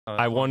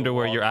I wonder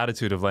where your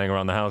attitude of laying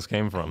around the house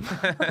came from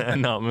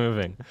and not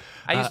moving.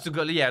 I used to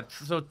go, yeah.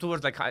 So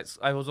towards like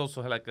I was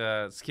also like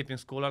skipping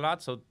school a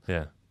lot. So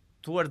yeah.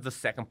 Towards the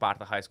second part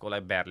of high school,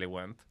 I barely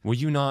went. Were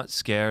you not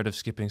scared of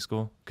skipping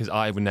school? Because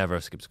I would never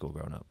have skipped school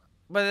growing up.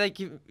 But like,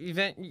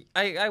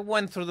 I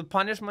went through the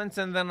punishments,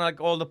 and then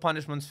like all the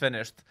punishments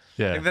finished.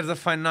 Yeah. Like, there's a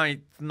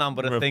finite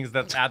number of things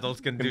that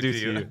adults can do to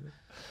you.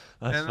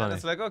 That's and funny.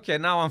 It's like, okay,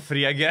 now I'm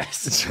free, I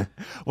guess.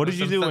 What did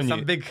you do when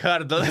some big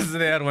hurdles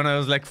there when I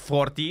was like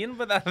 14,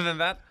 but other than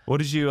that. What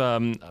did you?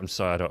 I'm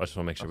sorry, I just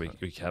want to make sure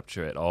we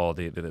capture it all,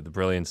 the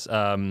brilliance.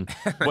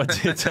 What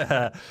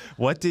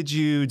did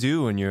you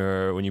do when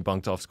you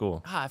bunked off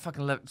school? I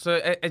fucking love it. So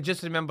I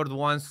just remembered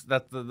once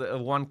that the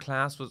one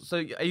class was.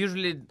 So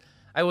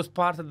I was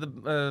part of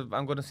the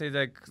I'm gonna say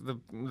like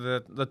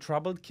the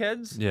troubled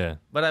kids. Yeah.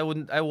 But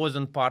I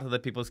wasn't part of the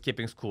people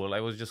skipping school. I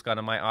was just kind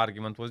of, my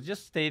argument was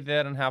just stay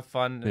there and have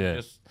fun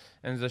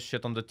and just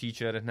shit on the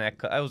teacher and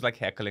I was like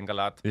heckling a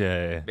lot.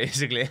 Yeah.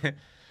 Basically.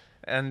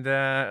 And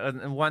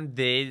one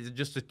day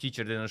just the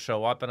teacher didn't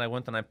show up and I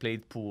went and I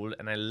played pool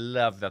and I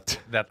loved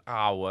that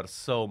hour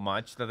so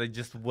much that I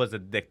just was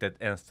addicted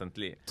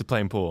instantly. To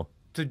playing pool.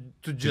 To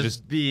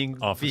just being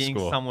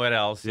somewhere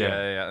else.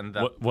 Yeah. And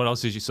what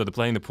else did you? So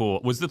playing the pool,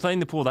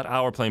 that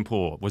hour playing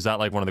pool, was that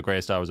like one of the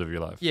greatest hours of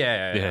your life?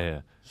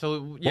 Yeah.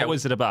 So what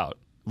was it about?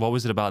 What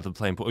was it about the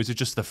playing pool? Was it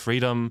just the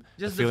freedom,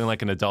 just the feeling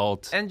like an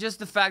adult, and just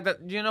the fact that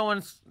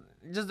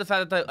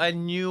I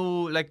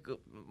knew like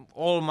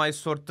all my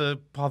sort of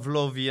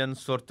Pavlovian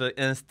sort of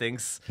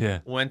instincts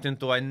went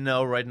into, I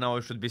know right now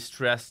I should be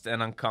stressed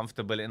and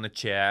uncomfortable in a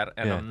chair,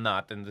 and I'm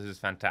not, and this is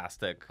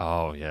fantastic.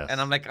 Oh, yes. And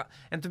I'm like,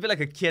 and to be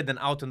like a kid and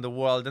out in the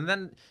world, and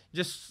then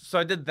so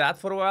I did that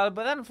for a while,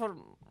 but then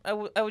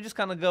I would just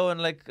kind of go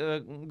and like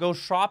go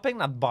shopping,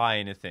 not buy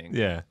anything.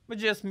 Yeah. But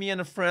just me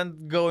and a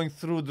friend going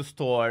through the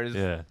stores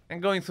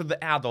and going through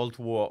the adult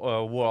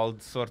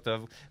world, sort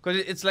of, because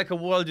it's like a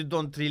world you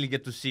don't really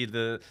get to see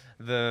the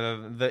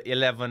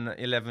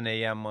 11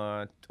 a.m.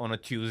 On a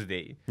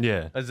Tuesday.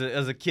 Yeah. As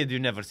a kid, you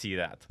never see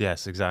that.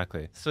 Yes,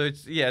 exactly. So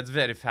it's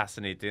very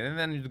fascinating. And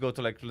then you go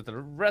to like little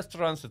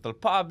restaurants, little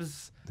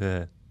pubs.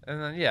 Yeah.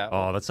 And then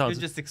Oh, that sounds.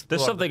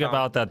 There's something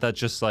about that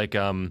just like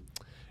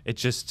it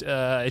just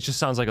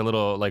sounds like a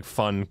little like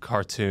fun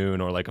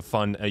cartoon or like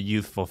a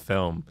youthful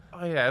film.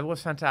 Oh yeah, it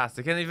was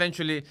fantastic. And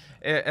eventually,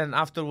 and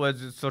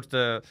afterwards,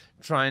 I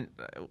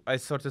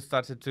sort of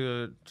started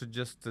to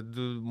just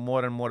do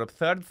more and more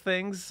absurd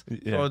things.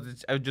 Yeah. So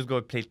I would just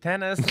go play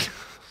tennis.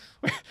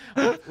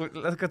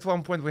 Like at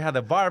one point, we had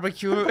a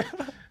barbecue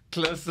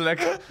close to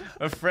like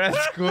a friend's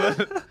school.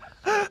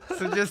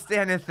 So just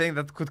anything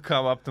that could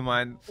come up to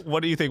mind.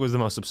 What do you think was the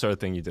most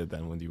absurd thing you did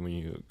then when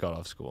you got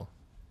off school?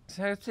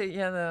 So I'd say,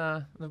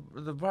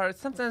 the bar.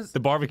 Sometimes the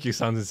barbecue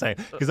sounds insane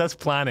because that's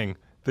planning.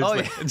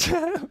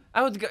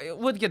 I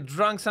would get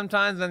drunk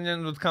sometimes and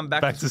then would come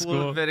back to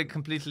school very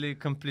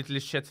completely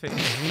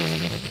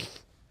shit-faced.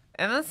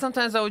 And then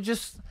sometimes I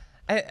just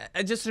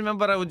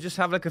remember I would just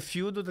have like a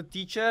feud with the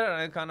teacher, and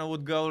I kind of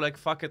would go like,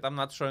 "Fuck it, I'm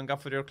not showing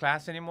up for your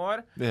class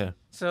anymore." Yeah.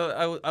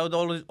 So I would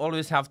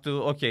always have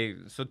to. Okay,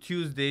 so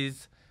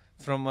Tuesdays.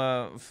 From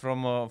 1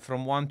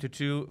 to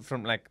 2,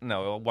 1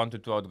 to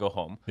 2 I would go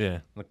home. Yeah.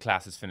 The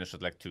class is finished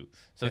at like 2.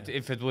 So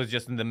if it was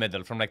just in the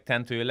middle, from like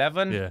 10 to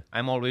 11,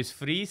 I'm always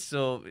free.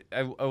 So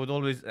I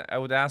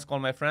would ask all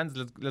my friends,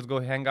 let's go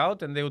hang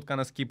out, and they would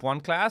kind of skip one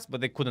class,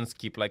 but they couldn't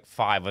skip like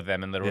 5 of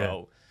them in a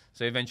row.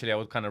 So eventually I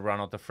would kind of run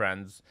out of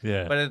friends.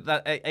 Yeah. But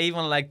I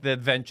even like the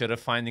adventure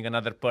of finding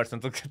another person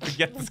to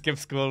get to skip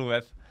school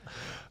with.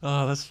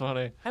 Oh, that's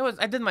funny.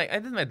 I did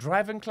my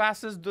driving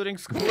classes during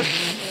school.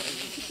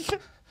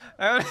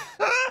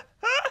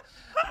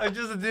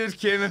 Just a dude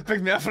came and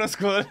picked me up from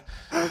school.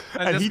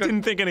 And he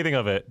didn't think anything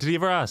of it. Did he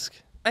ever ask?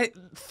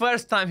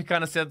 First time he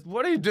kind of said,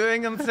 "What are you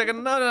doing?" And the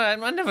second, no,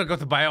 I never go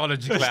to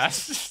biology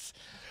class.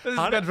 This is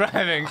good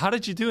driving. How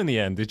did you do in the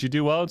end? Did you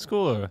do well at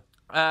school? Or?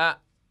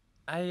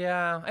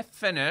 I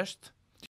finished.